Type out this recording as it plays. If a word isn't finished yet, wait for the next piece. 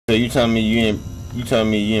So you telling me you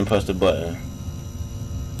didn't press the button?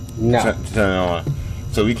 No. To turn it on.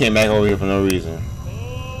 So we came back over here for no reason.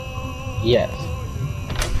 Yes.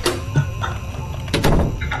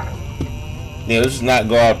 Yeah, let's just not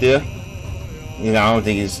go out there. You know, I don't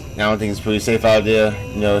think it's pretty safe out there.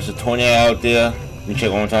 You know, it's a tornado out there. Let me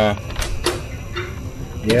check one more time.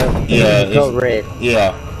 Yeah. Yeah. It's code red.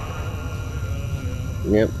 Yeah.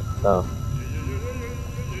 Yep. Oh.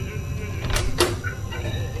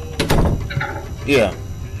 Yeah.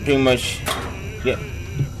 Pretty much. Yeah.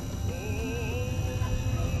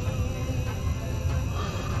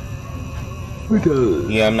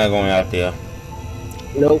 Yeah, I'm not going out there.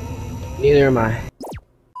 Nope. Neither am I.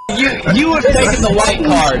 You have taken the white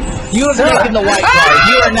card. You have taken the white card.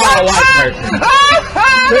 You are now a white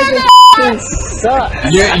person. Suck.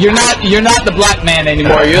 You're not the black man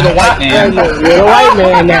anymore. You're the white man. You're the white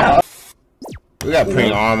man now. We got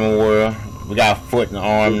pretty armor warrior. We got foot and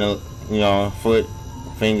arm, you know, foot,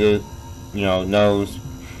 finger, you know, nose.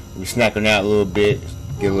 We snacking out a little bit,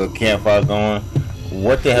 get a little campfire going.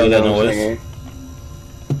 What the hell that noise?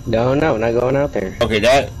 No, not going out there. Okay,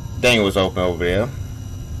 that thing was open over there.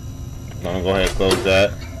 I'm gonna go ahead and close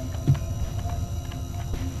that.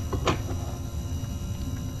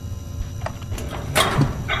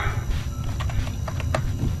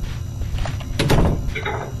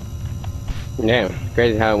 Damn,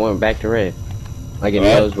 crazy how it went back to red. Like it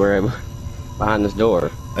knows where behind this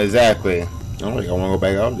door. Exactly. I don't think I wanna go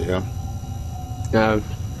back out there.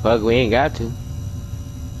 Fuck, we ain't got to.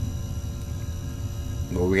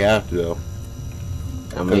 But we have to though.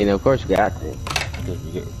 I mean, of course we got to.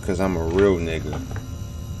 Cause I'm a real nigga.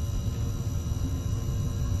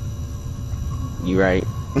 You right.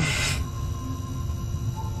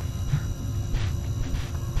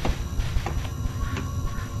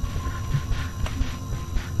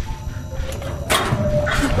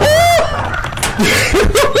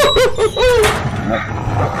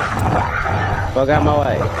 Fuck out my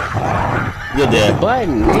way. You're dead.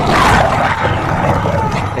 Button. The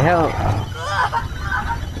hell.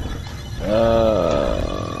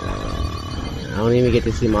 I don't even get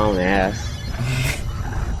to see my own ass.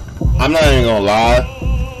 I'm not even gonna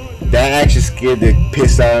lie. That actually scared the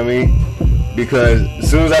piss out of me. Because as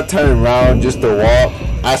soon as I turn around just to walk,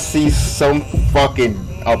 I see some fucking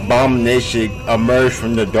abomination emerge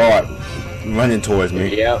from the dark running towards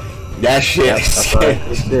me. Yep. That shit, yep,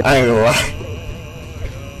 I ain't gonna lie.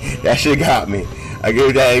 That shit got me. I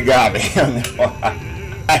give that, it got me.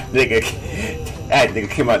 that nigga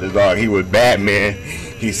came out the dark. He was Batman.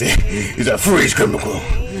 He said, he's a freeze chemical.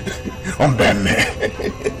 I'm Batman.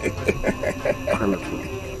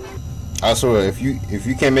 I swear, if you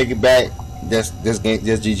can't make it back, that's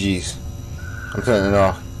GG's. I'm turning it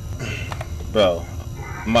off. Bro,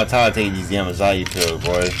 I'm not tired of taking these Yamazaki pills,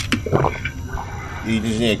 boy. You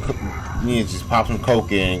just need to just pop some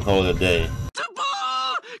coke in and call it a day.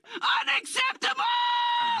 Unacceptable!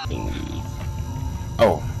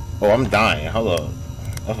 Oh, I'm dying. Hold up.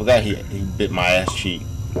 I forgot he bit my ass cheek.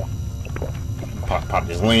 Pop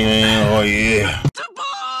this lean in. Oh yeah.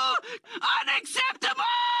 Unacceptable!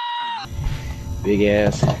 Big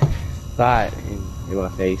ass thought in my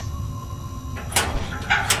face.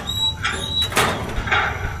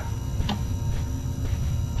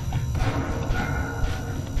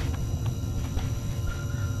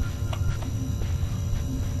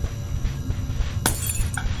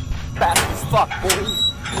 Fast as fuck, boy.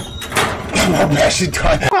 My Bashy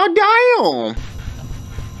died. Oh damn!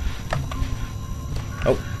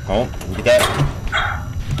 Oh, hold on. Get that.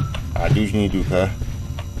 I do what you need to do, cuz.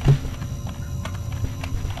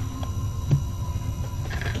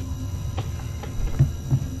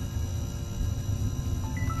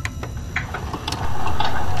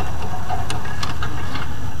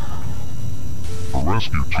 A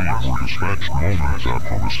rescue team were dispatched moments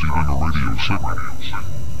after receiving a radio signal.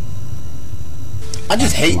 I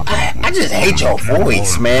just hate your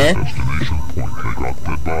voice, man. Destination point, they got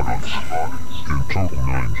dead bodies. In total,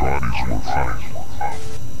 9 bodies were found.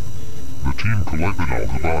 The team collected all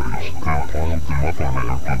the bodies and piled them up on an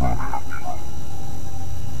empty room.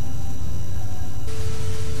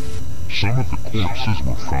 Some of the corpses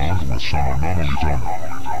were found with some anomalies on them.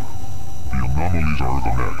 The anomalies are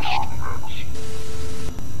the next.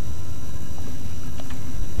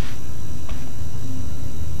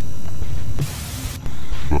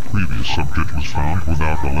 The previous subject was found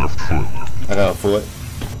without a left foot. I got a foot.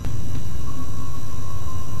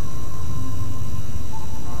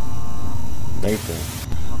 Nathan.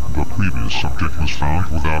 The previous subject was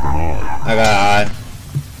found without an eye. I got an eye.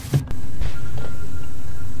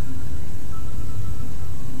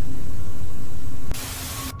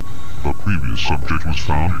 subject was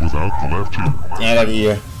found without the left ear. Yeah, I got the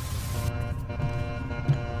ear.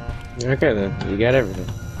 Okay then, you got everything.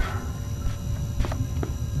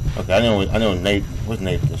 Okay, I know Nate. What's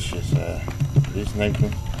Nathan's shit? This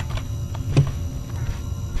Nathan?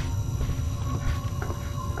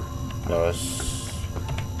 No, it's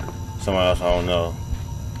someone else I don't know.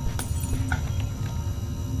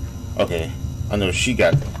 Okay, I know she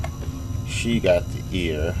got the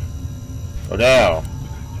ear. Go down.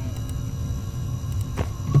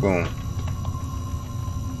 Boom.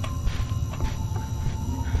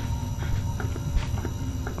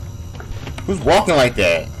 Who's walking like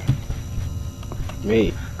that?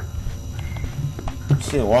 Me.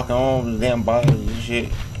 Shit, walking all over the damn body and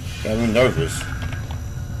shit. Got me nervous.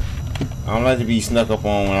 I don't like to be snuck up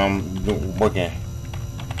on when I'm working.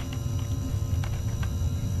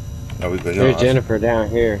 No, we good. Here's Jennifer down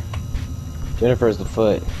here. Jennifer's the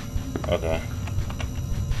foot. Okay.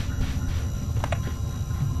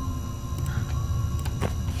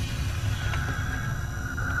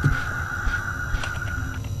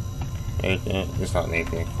 Nathan, it's not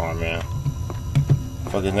Nathan. Come on, man.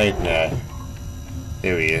 Fucking Nathan at?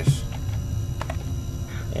 There he is.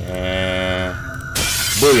 And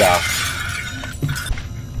booyah.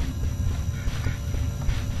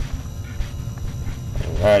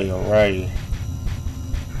 Alrighty.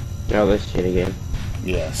 Oh, this shit again.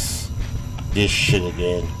 Yes. This shit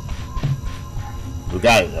again. We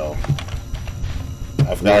got it though.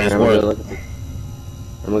 I forgot his word.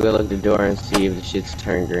 I'm gonna go look at the door and see if the shit's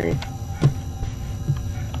turned green.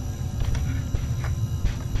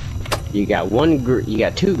 You got you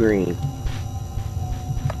got 2 green.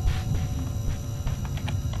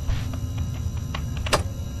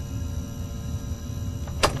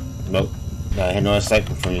 Nope. I had no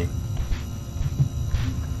excitement from you.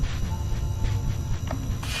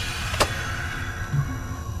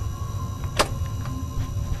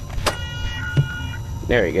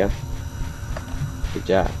 There we go. Good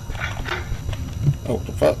job. Oh, what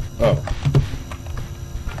the fuck? Oh.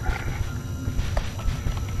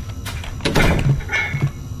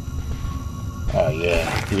 Oh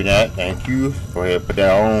yeah, do that. Thank you. Go ahead, put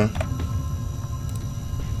that on.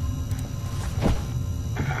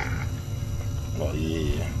 Oh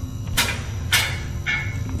yeah.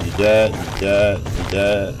 Need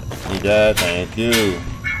that. Thank you.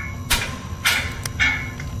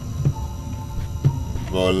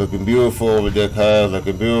 Boy, looking beautiful over there, cuz.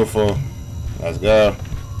 Looking beautiful. Let's go.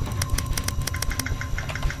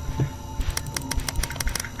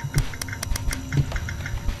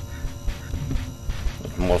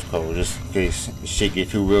 Most cold, just in case shit get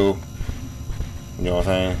too real. You know what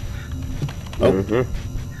I'm saying? Oh. Mm-hmm.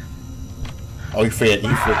 Oh, you fed.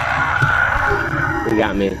 You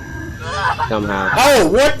got me. Somehow. Oh,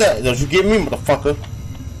 what the? Don't you get me, motherfucker?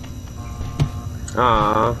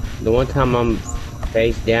 Aw, the one time I'm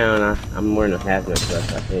face down, I'm wearing a hazmat vest,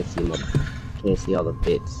 so I can't see all the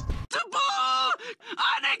bits.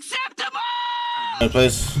 Unacceptable!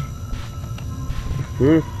 Place.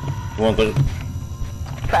 You want to go?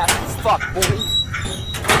 Fast as fuck, boy.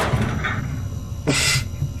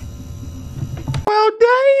 Well,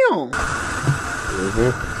 damn.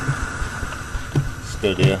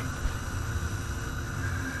 Still there.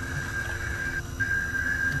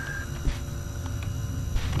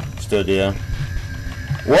 Still there.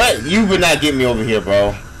 What? You would not get me over here,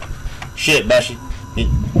 bro. Shit, Bashy.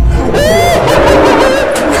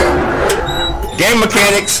 Game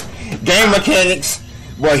mechanics.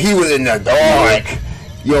 Boy, he was in the dark.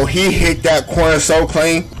 Yo, he hit that corner so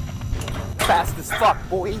clean. Fast as fuck,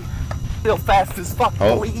 boy. Still fast as fuck,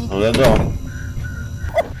 boy. Oh, let's go.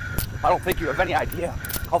 I don't think you have any idea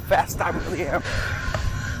how fast I really am.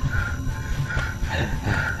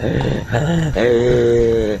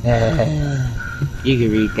 You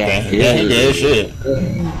can read that. Yeah, shit.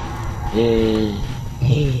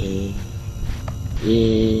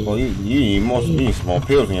 Well, you need small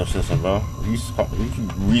pills in your system, bro. You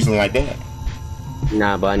reason like that.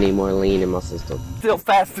 Nah, but I need more lean in my system. Still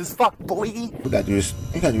fast as fuck, boy. You gotta do this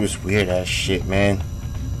weird ass shit, man.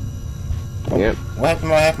 Yep. What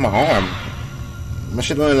happened to half my arm? My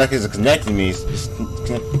shit looking like it's connecting me.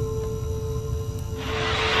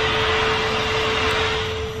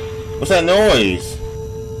 What's that noise?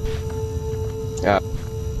 Yeah,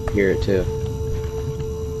 hear it too.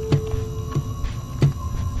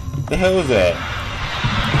 The hell is that?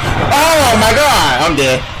 Oh my god! I'm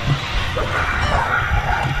dead.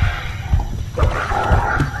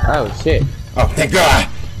 Oh shit. Oh, thank God.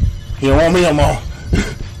 You don't want me no more.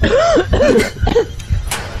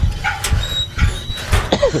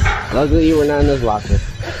 Luckily you were not in this locker.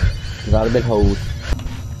 Cause I'd have been hosed.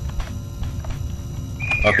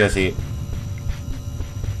 Okay, I see it.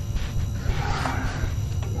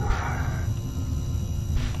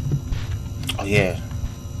 Oh yeah.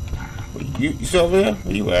 You still over there?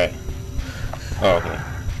 Where you at? Oh, okay.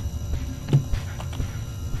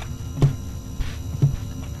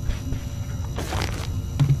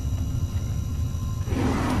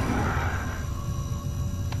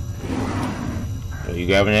 Are you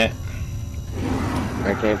grabbing that?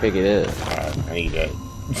 I can't pick it up. Alright, I need that.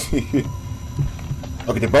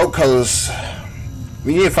 Okay, the boat colors.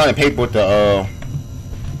 We need to find a paper with the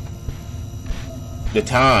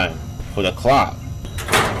time for the clock.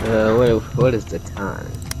 What is the time?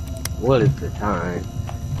 What is the time?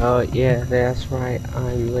 Oh yeah, that's right.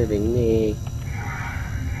 I'm living me.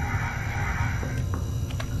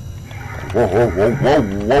 Whoa, whoa, whoa, whoa,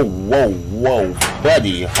 whoa, whoa, whoa,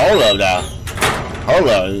 buddy, hold up now. Hold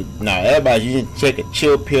up. Now, everybody, you can take a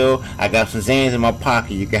chill pill. I got some Zans in my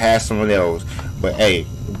pocket. You can have some of those. But hey,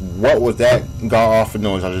 what was that god-awful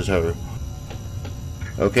noise I just heard?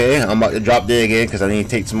 Okay, I'm about to drop there again because I need to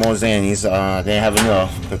take some more Xannies. I didn't have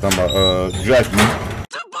enough because I'm drug you.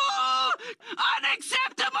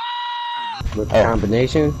 Unacceptable! With the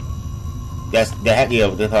combination? That's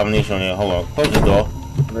the combination on there. Hold on, close the door.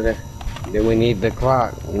 Then we need the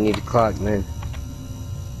clock. We need the clock, man.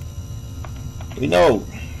 You know,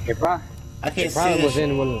 I can't see this.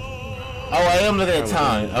 Oh, I am looking at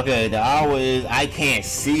time. Okay, the hour is. I can't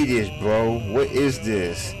see this, bro. What is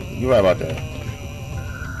this? You right about that?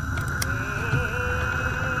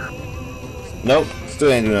 Nope,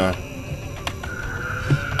 still ain't doing nothing.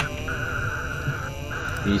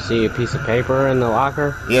 Do you see a piece of paper in the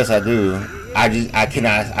locker? Yes, I do. I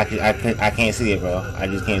can't see it, bro. I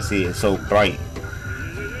just can't see it. It's so bright.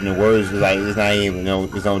 And the words is like it's not even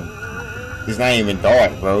it's not even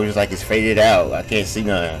dark, bro. It's just like it's faded out. I can't see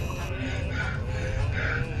nothing.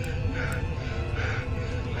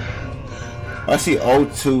 I see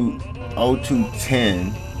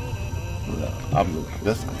 0210. I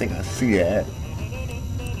think I see that.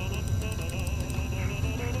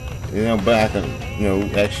 You know, but I can,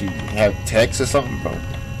 actually have text or something, bro.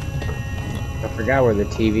 I forgot where the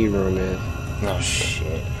TV room is. Oh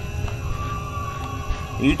shit!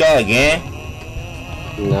 You die again?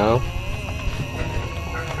 No.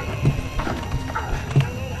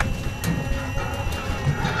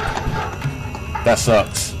 That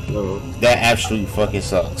sucks. No. That absolutely fucking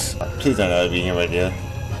sucks. Please don't let it be here right there.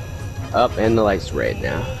 Up and the light's red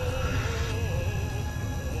now.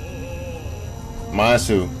 Mine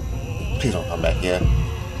too. Please don't come back here.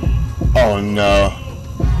 Oh no.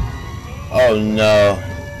 Oh no.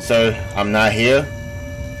 Sir, I'm not here.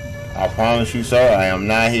 I promise you, sir, I am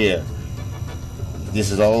not here. This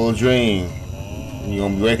is all a dream. You're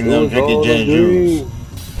gonna be waking up drinking gin juice.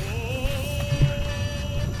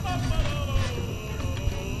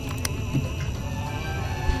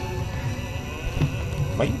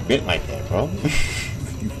 Why you bent like that, bro?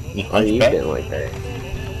 Why you bent like that?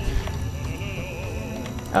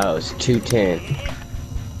 Oh, it's 210.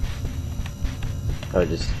 Oh,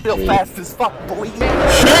 just real fast as fuck, boy. Shit!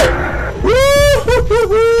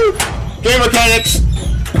 Woo! Game mechanics!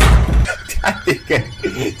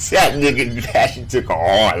 That nigga Bashy took a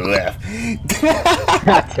hard left.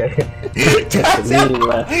 That's a mean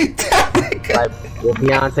left. Like what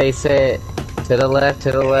Beyonce said, to the left,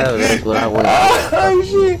 that's what I went. Oh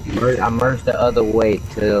shit! I merged the other way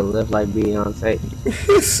to the left like Beyonce.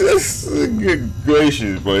 Good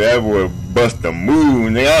gracious, boy, that boy bust the move.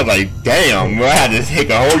 And I was like, damn, bro, I had to take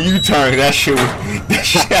a whole U-turn. That shit was...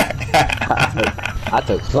 I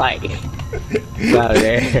took flight. Out of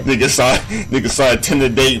there. Nigga saw a Tinder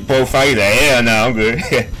date profile. He's like, hell no, I'm good.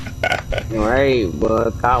 Right,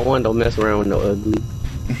 but Thot 1 don't mess around with no ugly.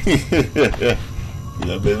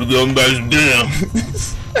 Yeah, baby, going back down.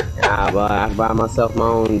 Nah, but I buy myself my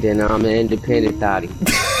own, then I'm an independent thotty.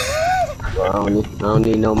 I don't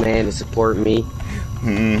need no man to support me.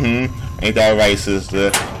 Mm-hmm. Ain't that right, sister?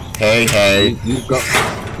 Hey, hey.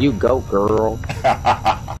 You go, girl. Unacceptable!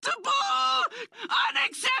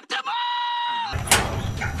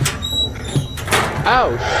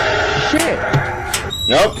 Oh, shit.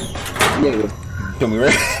 Nope. Nigga, Come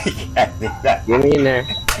here. get me in there.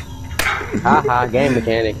 Haha, game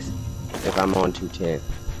mechanics. If I'm on 210.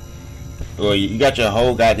 Well, you got your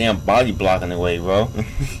whole goddamn body block in the way, bro.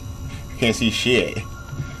 Can't see shit.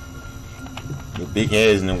 Your big head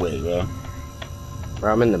is in the way, bro.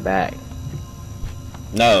 Bro, I'm in the back.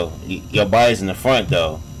 No, your body's in the front,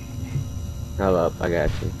 though. Hold up, I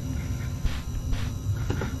got you.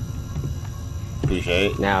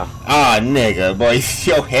 Appreciate it. Now. Ah, nigga, boy,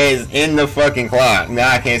 your head's in the fucking clock.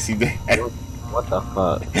 Now I can't see that. What the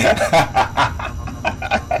fuck?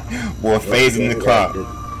 Boy, phasing the clock.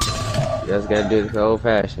 Just gotta do this old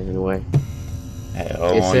fashioned anyway. Hey,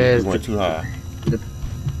 It says you went too high.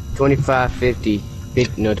 2550.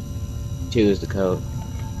 No, 2 is the code.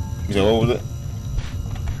 You said, what was it?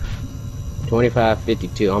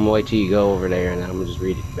 2552. I'm gonna wait till you go over there and I'm gonna just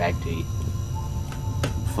read it back to you.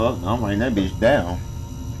 Fuck, I'm writing that bitch down.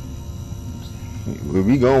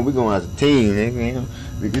 We going as a team, nigga.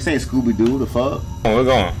 This ain't Scooby-Doo, the fuck? Oh, we're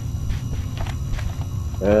going.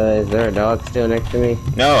 Is there a dog still next to me?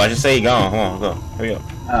 No, I just say he gone. Come on, go. Hurry up.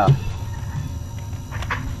 Oh.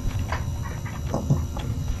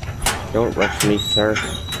 Don't rush me, sir.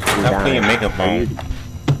 Stop putting your makeup on.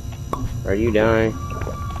 Are you dying?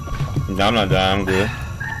 No, I'm not dying. I'm good.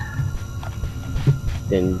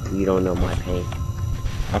 Then you don't know my pain.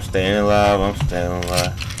 I'm staying alive. I'm staying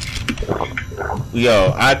alive.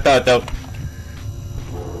 Yo, I thought that.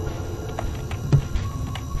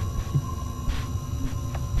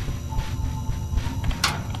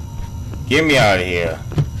 Get me out of here.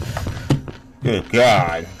 Good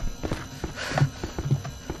God.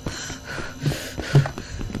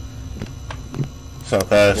 So,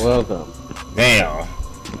 cuz. Welcome. Damn.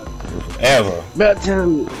 Ever. About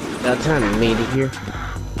time you made it here.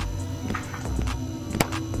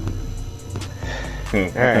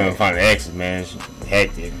 Couldn't find the exit, man. It's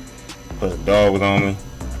hectic. Plus the dog was on me.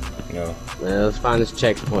 You know. Well, let's find this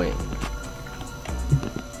checkpoint.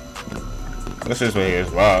 What's this way here?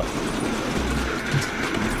 It's locked.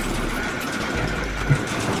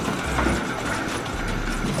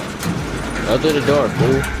 Go through the door,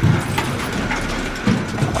 fool.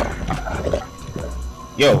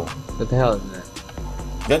 Yo. What the hell is that?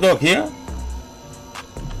 That dog here?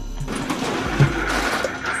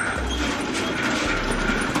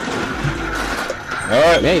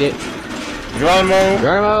 Alright. Made it.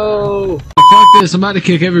 Jaromna. Fuck this, I'm about to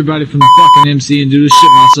kick everybody from the fucking MC and do this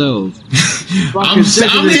shit myself. I'm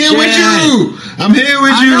here with you! I'm here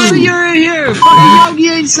with you! I know you're in here! Fucking Yogi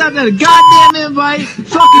ain't sent a goddamn invite!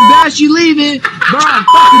 Fucking Bashy leaving! Bro, I'm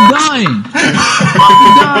fucking dying!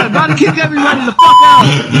 Fucking dying! About to kick everybody the fuck out!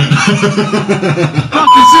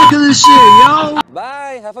 Fucking sick of this shit, yo!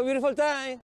 Bye, have a beautiful time!